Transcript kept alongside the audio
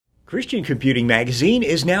Christian Computing Magazine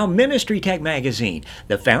is now Ministry Tech Magazine.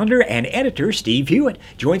 The founder and editor, Steve Hewitt,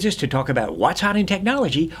 joins us to talk about what's hot in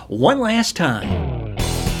technology one last time.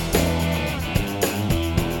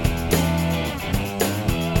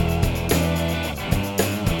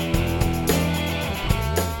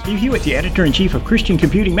 Steve Hewitt, the editor-in-chief of Christian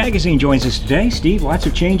Computing Magazine, joins us today. Steve, lots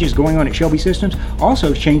of changes going on at Shelby Systems,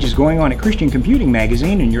 also changes going on at Christian Computing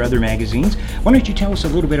Magazine and your other magazines. Why don't you tell us a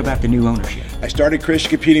little bit about the new ownership? I started Christian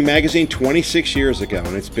Computing Magazine 26 years ago,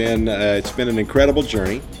 and it's been an incredible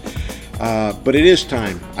journey. But it is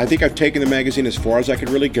time. I think I've taken the magazine as far as I could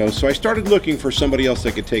really go, so I started looking for somebody else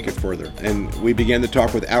that could take it further. And we began to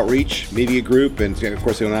talk with Outreach Media Group, and of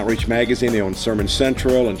course they own Outreach Magazine, they own Sermon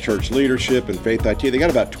Central and Church Leadership and Faith IT. They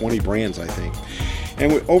got about 20 brands, I think.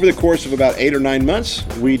 And over the course of about 8 or 9 months,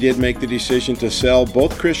 we did make the decision to sell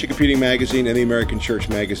both Christian Computing Magazine and the American Church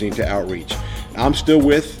Magazine to Outreach. I'm still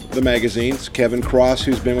with the magazines. Kevin Cross,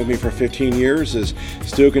 who's been with me for 15 years, is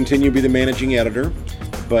still continue to be the managing editor.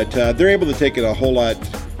 But they're able to take it a whole lot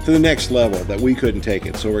to the next level that we couldn't take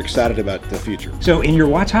it. So we're excited about the future. So in your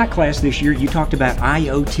What's Hot class this year, you talked about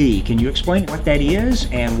IoT. Can you explain what that is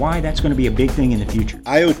and why that's going to be a big thing in the future?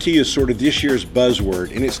 IoT is sort of this year's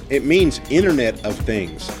buzzword, and it means Internet of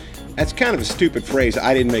Things. That's kind of a stupid phrase.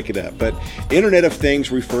 I didn't make it up. But Internet of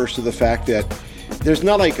Things refers to the fact that there's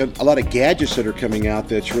not like a lot of gadgets that are coming out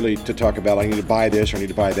that's really to talk about, I need to buy this or I need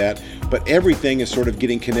to buy that, but everything is sort of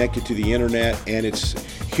getting connected to the internet, and it's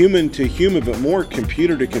human to human, but more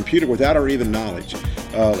computer to computer without our even knowledge.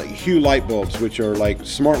 Like Hue light bulbs, which are like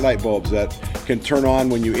smart light bulbs that can turn on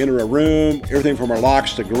when you enter a room. Everything from our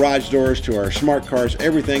locks to garage doors to our smart cars,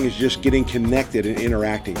 everything is just getting connected and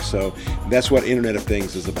interacting. So that's what Internet of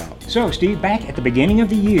Things is about. So Steve, back at the beginning of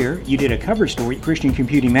the year, you did a cover story at Christian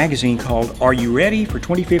Computing Magazine called Are You Ready for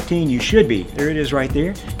 2015? You Should Be. There it is right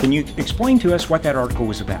there. Can you explain to us what that article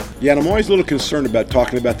was about? Yeah, and I'm always a little concerned about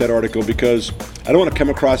talking about that article because I don't want to come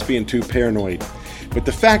across being too paranoid. But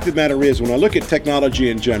the fact of the matter is, when I look at technology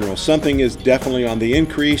in general, something is definitely on the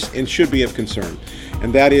increase and should be of concern.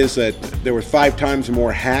 And that is that there were 5 times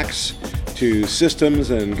more hacks to systems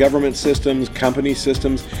and government systems, company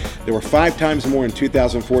systems. There were 5 times more in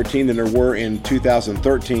 2014 than there were in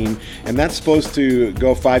 2013. And that's supposed to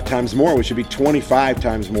go 5 times more, which would be 25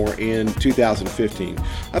 times more in 2015.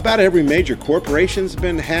 About every major corporation's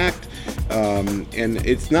been hacked. And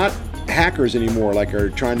it's not hackers anymore like are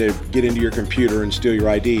trying to get into your computer and steal your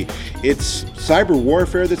ID. It's cyber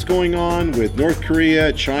warfare that's going on with North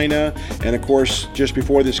Korea, China, and of course just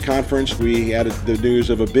before this conference we had the news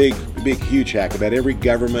of a big huge hack. About every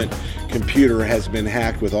government computer has been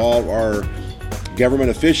hacked, with all our government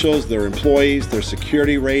officials, their employees, their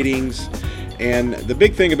security ratings. And the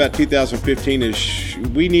big thing about 2015 is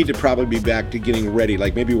we need to probably be back to getting ready,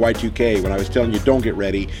 like maybe Y2K when I was telling you don't get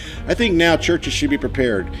ready. I think now churches should be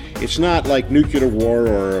prepared. It's not like nuclear war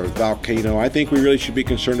or a volcano. I think we really should be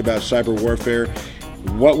concerned about cyber warfare.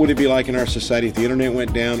 What would it be like in our society if the internet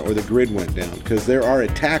went down or the grid went down? Because there are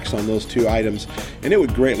attacks on those 2 items, and it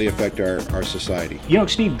would greatly affect our society. You know,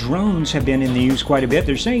 Steve, drones have been in the news quite a bit.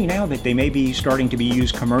 They're saying now that they may be starting to be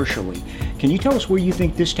used commercially. Can you tell us where you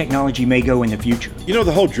think this technology may go in the future? You know,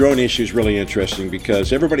 the whole drone issue is really interesting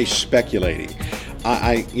because everybody's speculating.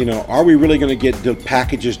 Are we really going to get the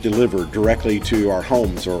packages delivered directly to our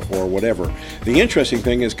homes or whatever? The interesting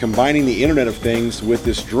thing is combining the Internet of Things with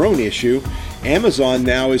this drone issue. Amazon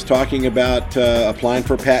now is talking about applying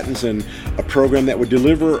for patents and a program that would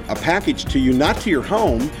deliver a package to you, not to your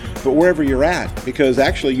home, but wherever you're at, because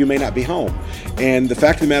actually you may not be home. And the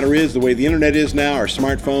fact of the matter is, the way the internet is now, our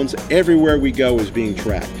smartphones, everywhere we go is being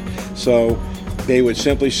tracked. So they would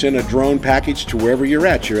simply send a drone package to wherever you're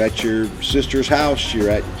at. You're at your sister's house,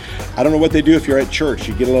 I don't know what they do if you're at church.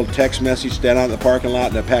 You get a little text message, stand out in the parking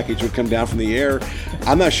lot, and a package would come down from the air.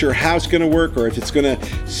 I'm not sure how it's going to work or if it's going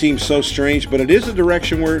to seem so strange, but it is a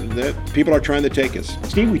direction where people are trying to take us.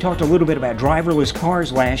 Steve, we talked a little bit about driverless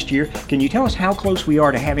cars last year. Can you tell us how close we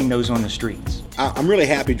are to having those on the streets? I'm really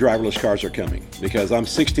happy driverless cars are coming because I'm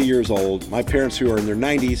 60 years old. My parents who are in their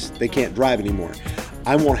 90s, they can't drive anymore.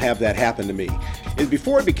 I won't have that happen to me. And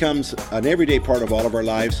before it becomes an everyday part of all of our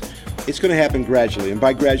lives, it's going to happen gradually. And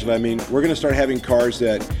by gradually, I mean we're going to start having cars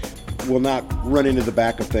that will not run into the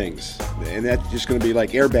back of things. And that's just going to be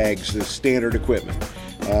like airbags, the standard equipment.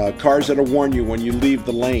 Cars that'll warn you when you leave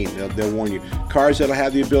the lane, they'll warn you. Cars that'll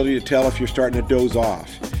have the ability to tell if you're starting to doze off.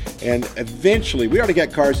 And eventually, we already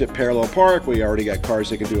got cars that parallel park. We already got cars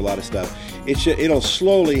that can do a lot of stuff. It'll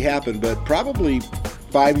slowly happen, but probably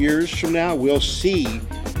 5 years from now, we'll see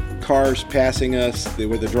cars passing us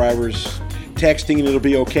with the drivers texting and it'll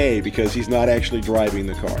be okay because he's not actually driving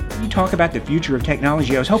the car. You talk about the future of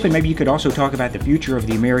technology. I was hoping maybe you could also talk about the future of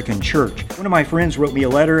the American church. One of my friends wrote me a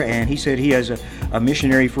letter, and he said he has a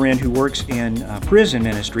missionary friend who works in prison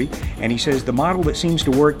ministry, and he says the model that seems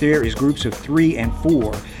to work there is groups of 3 and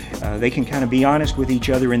 4. They can kind of be honest with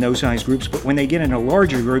each other in those size groups, but when they get in a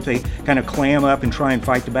larger group, they kind of clam up and try and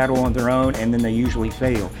fight the battle on their own, and then they usually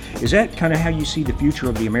fail. Is that kind of how you see the future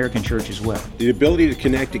of the American church as well? The ability to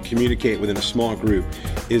connect and communicate within a small group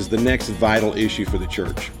is the next vital issue for the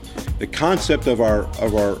church. The concept of our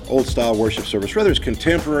old style worship service, whether it's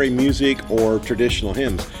contemporary music or traditional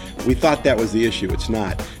hymns, we thought that was the issue. It's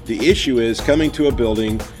not. The issue is coming to a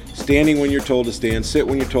building, standing when you're told to stand, sit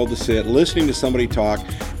when you're told to sit, listening to somebody talk,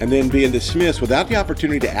 and then being dismissed without the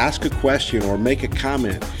opportunity to ask a question or make a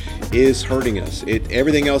comment is hurting us.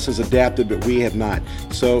 Everything else is adapted, but we have not.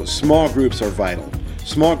 So small groups are vital.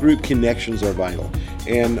 Small group connections are vital.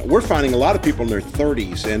 And we're finding a lot of people in their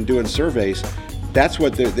 30s and doing surveys, that's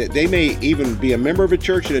what they may even be a member of a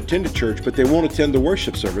church and attend a church, but they won't attend the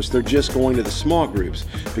worship service. They're just going to the small groups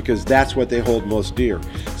because that's what they hold most dear.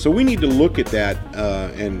 So we need to look at that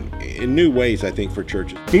in new ways, I think, for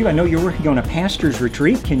churches. Steve, I know you're working on a pastor's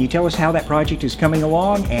retreat. Can you tell us how that project is coming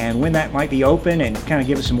along and when that might be open, and kind of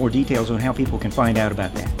give us some more details on how people can find out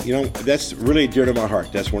about that? You know, that's really dear to my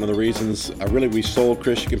heart. That's one of the reasons we sold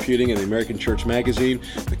Christian Computing and the American Church Magazine.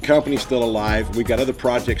 The company's still alive. We've got other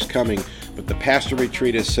projects coming, but the pastor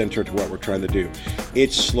retreat is centered to what we're trying to do.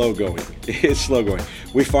 It's slow going. It's slow going.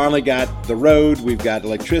 We finally got the road, we've got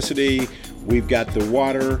electricity, we've got the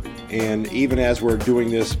water, and even as we're doing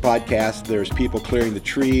this podcast, there's people clearing the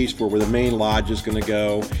trees for where the main lodge is going to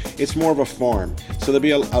go. It's more of a farm, so there'll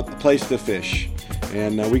be a place to fish.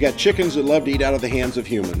 And we got chickens that love to eat out of the hands of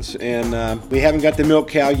humans. And we haven't got the milk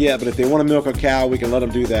cow yet, but if they want to milk a cow, we can let them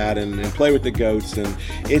do that and play with the goats. And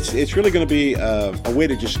it's really going to be a way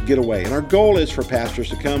to just get away. And our goal is for pastors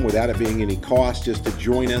to come without it being any cost, just to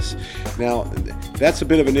join us. Now, that's a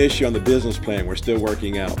bit of an issue on the business plan we're still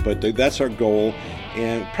working out, but that's our goal.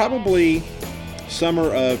 And probably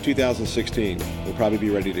summer of 2016, we'll probably be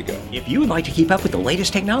ready to go. If you would like to keep up with the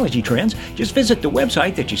latest technology trends, just visit the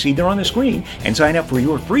website that you see there on the screen and sign up for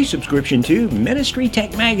your free subscription to Ministry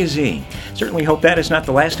Tech Magazine. Certainly hope that is not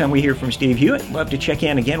the last time we hear from Steve Hewitt. Love to check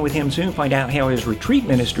in again with him soon, find out how his retreat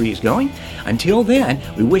ministry is going. Until then,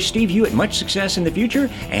 we wish Steve Hewitt much success in the future,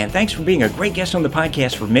 and thanks for being a great guest on the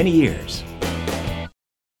podcast for many years.